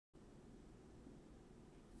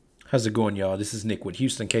How's it going, y'all? This is Nick with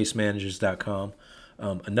HoustonCaseManagers.com.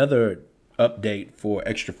 Another update for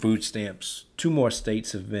extra food stamps. 2 more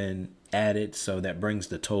states have been added, so that brings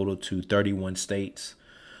the total to 31 states.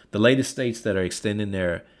 The latest states that are extending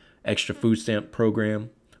their extra food stamp program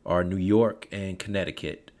are New York and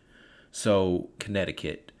Connecticut. So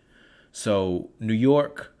New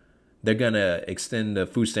York, they're going to extend the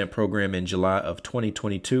food stamp program in July of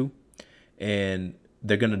 2022, and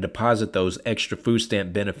they're going to deposit those extra food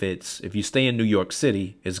stamp benefits. If you stay in New York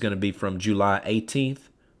City, it's going to be from July 18th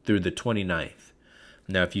through the 29th.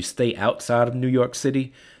 Now, if you stay outside of New York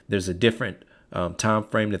City, there's a different time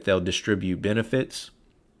frame that they'll distribute benefits.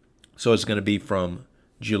 So it's going to be from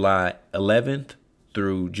July 11th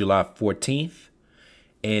through July 14th.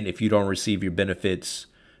 And if you don't receive your benefits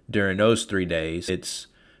during those 3 days,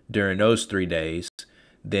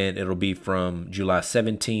 then it'll be from July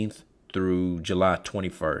 17th through July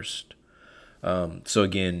 21st. So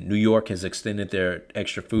again, New York has extended their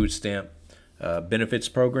extra food stamp benefits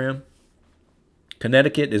program.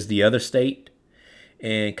 Connecticut is the other state,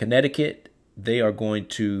 and Connecticut, they are going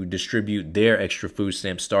to distribute their extra food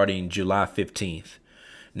stamps starting July 15th.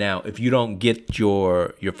 Now, if you don't get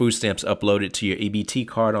your food stamps uploaded to your EBT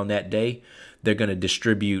card on that day, they're going to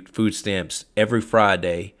distribute food stamps every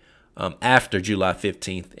Friday after July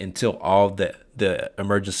 15th until all the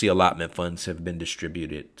emergency allotment funds have been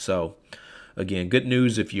distributed. So again, good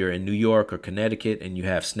news if you're in New York or Connecticut and you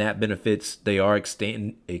have SNAP benefits. They are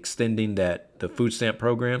extending the food stamp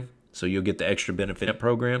program, so you'll get the extra benefit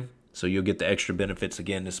program. So you'll get the extra benefits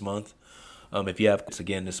again this month. If you have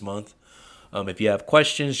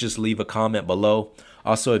questions, just leave a comment below.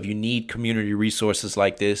 Also, if you need community resources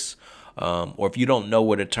like this, or if you don't know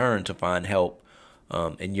where to turn to find help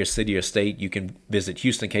in your city or state, you can visit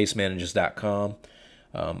HoustonCaseManagers.com.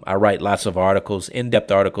 I write lots of articles, in-depth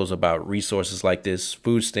articles about resources like this,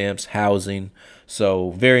 food stamps, housing.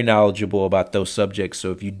 So very knowledgeable about those subjects.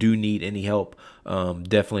 So if you do need any help,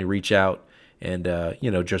 definitely reach out and,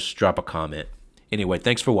 just drop a comment. Anyway,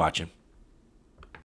 thanks for watching.